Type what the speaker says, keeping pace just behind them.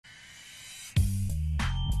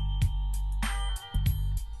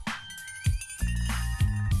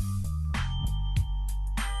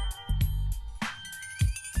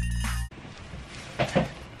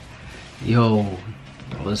Yo,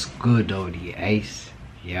 what's good though, the Ace?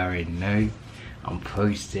 You already know. I'm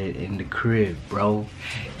posted in the crib, bro.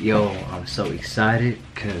 Yo, I'm so excited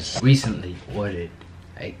because recently ordered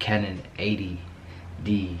a Canon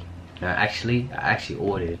 80D. No, I actually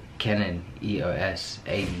ordered Canon EOS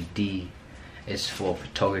 80D. It's for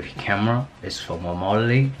photography camera. It's for my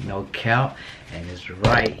modeling, no cap, and it's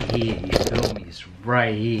right here. You feel me? It's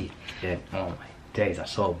right here. Yeah, oh my days, I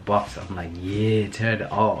saw a box. I'm like, yeah, turn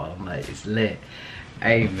it on. I'm like, it's lit.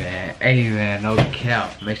 Hey man, no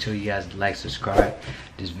cap. Make sure you guys like, subscribe.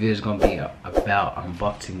 This video is gonna be about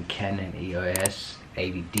unboxing Canon EOS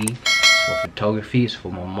 80D. It's for photography. It's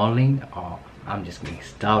for my modeling. I'm just getting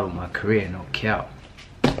started with my career, no cap.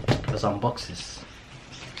 Let's unbox this.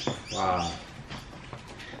 Wow.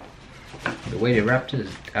 The way they wrapped it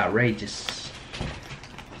is outrageous.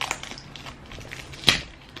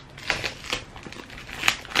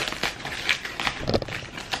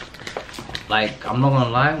 Like, I'm not gonna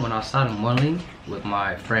lie, when I started modeling with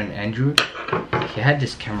my friend Andrew, he had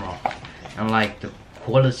this camera, and like the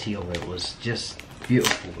quality of it was just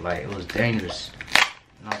beautiful. Like, it was dangerous,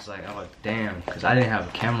 and I was like, damn, because I didn't have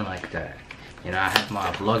a camera like that. You know, I had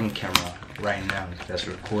my vlogging camera right now that's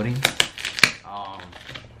recording.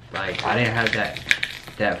 Like, I didn't have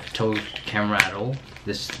that photography camera at all.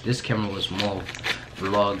 This camera was more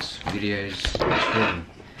vlogs, videos, recording,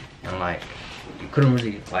 and like you couldn't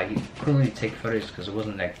really take photos because it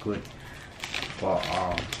wasn't that good. But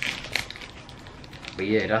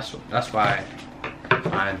yeah, that's why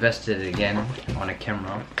I invested again on a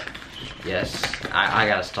camera. Yes, I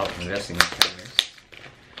gotta stop investing in cameras.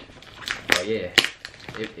 But yeah,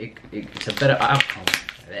 it's a better outcome.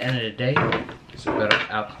 At the end of the day, it's a better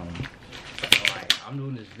outcome. So like, I'm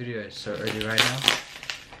doing this video so early right now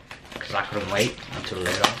because I couldn't wait until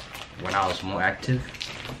later when I was more active.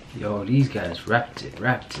 Yo, these guys wrapped it,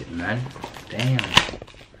 man. Damn.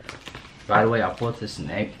 By the way, I bought this on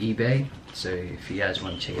eBay, so if you guys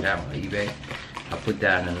want to check it out on eBay, I'll put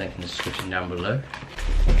that in the link in the description down below.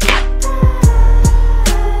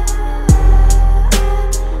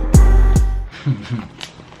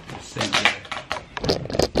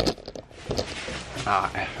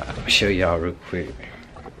 I'll show y'all real quick.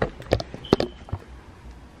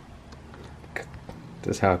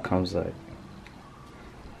 This is how it comes like.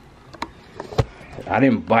 I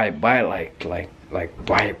didn't buy it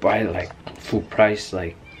like full price,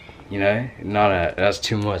 like, you know. No, that's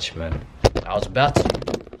too much, man. I was about to,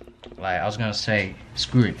 like, I was gonna say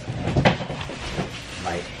screw it.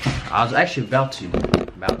 Like, I was actually about to,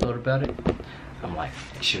 but I thought about it. I'm like,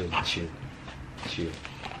 shoot. Hey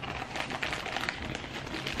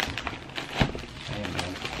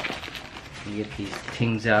man, you get these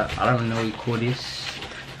things out. I don't know what you call this.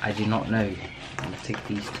 I do not know. I'm gonna take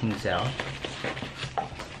these things out.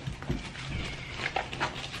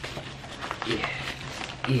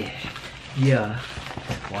 Yeah.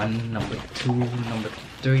 One, number two, number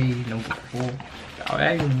three, number four. Oh,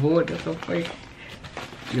 I ain't bored. That's so funny.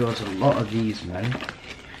 Yo, there's a lot of these, man.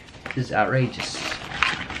 This is outrageous.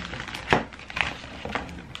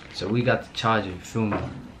 So we got the charger. You feel me?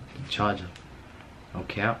 The charger. No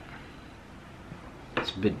cap.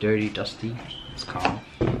 It's a bit dirty, dusty. It's calm.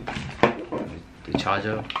 The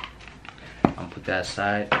charger. I'll put that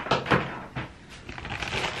aside.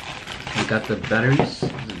 We got the batteries.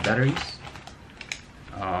 The batteries.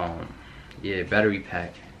 Yeah, battery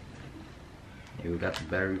pack. Yeah, we got the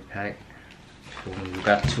battery pack. We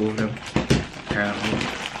got two of them, apparently.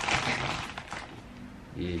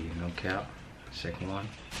 Yeah, no cap. Second one.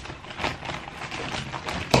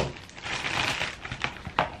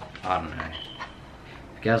 I don't know.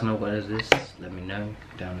 If you guys know what is this, let me know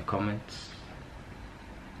down in the comments.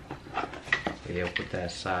 But yeah, put that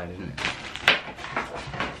aside, isn't it?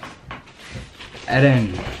 And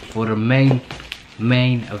then for the main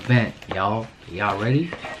event, y'all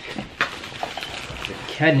ready? The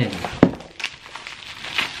Canon.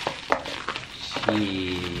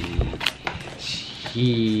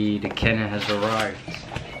 The Canon has arrived.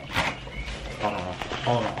 Hold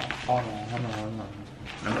on.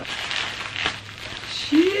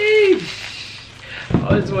 Sheesh. I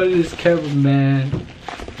just wanted this camera, man.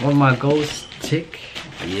 One of my goals tick.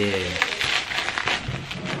 Yeah.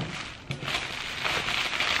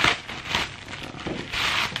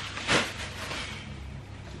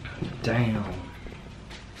 Damn.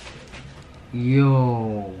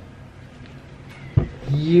 Yo,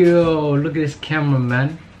 look at this camera,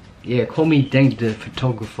 man. Yeah, call me Dank the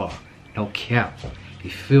photographer. No cap. You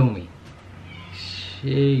feel me?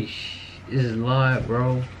 Sheesh. This is live,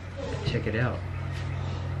 bro. Check it out.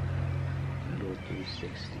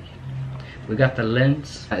 360. We got the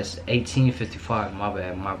lens. It's 1855. My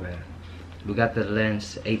bad. We got the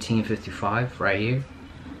lens 1855 right here.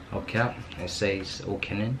 Okay, it says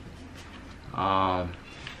Canon.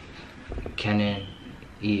 Canon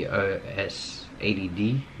EOS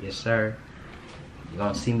 80D. Yes, sir. You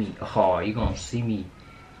gonna see me? Oh, you gonna see me?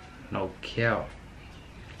 No cap.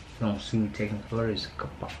 You gonna see me taking photos?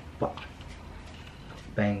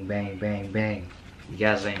 Bang, bang, bang, bang. You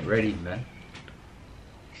guys ain't ready, man.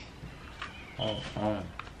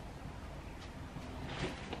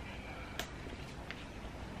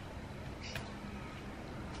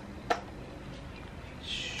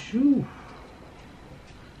 Shoo.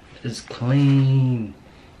 It's clean.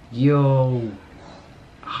 Yo.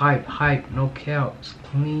 Hype, no cap. It's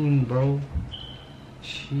clean, bro.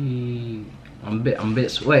 Gee. I'm a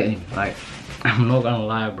bit sweating. Like, I'm not gonna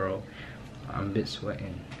lie, bro. I'm a bit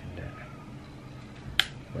sweating.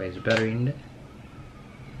 Wait, is it better in there?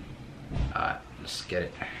 Alright, let's get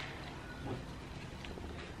it.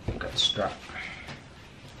 Got the strap.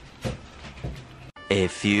 A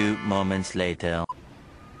few moments later.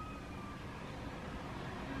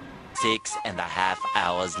 6.5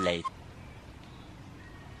 hours later.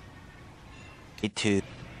 2.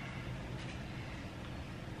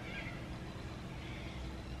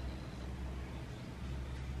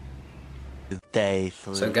 Day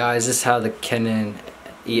 3. So guys, this is how the Canon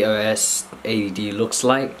EOS 80D looks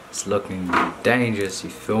like. It's looking dangerous, you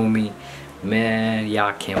feel me? Man,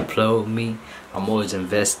 y'all can't play with me. I'm always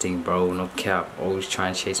investing, bro, no cap. Always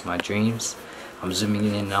trying to chase my dreams. I'm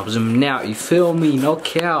zooming in, I'm zooming out, you feel me? No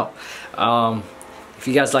cap. If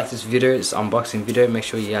you guys like this video, it's an unboxing video, make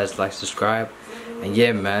sure you guys like, subscribe. And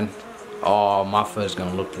yeah, man, oh, my phone's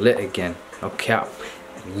gonna look lit again, no cap.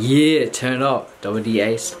 Yeah, turn up. Double D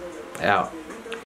Ace, out.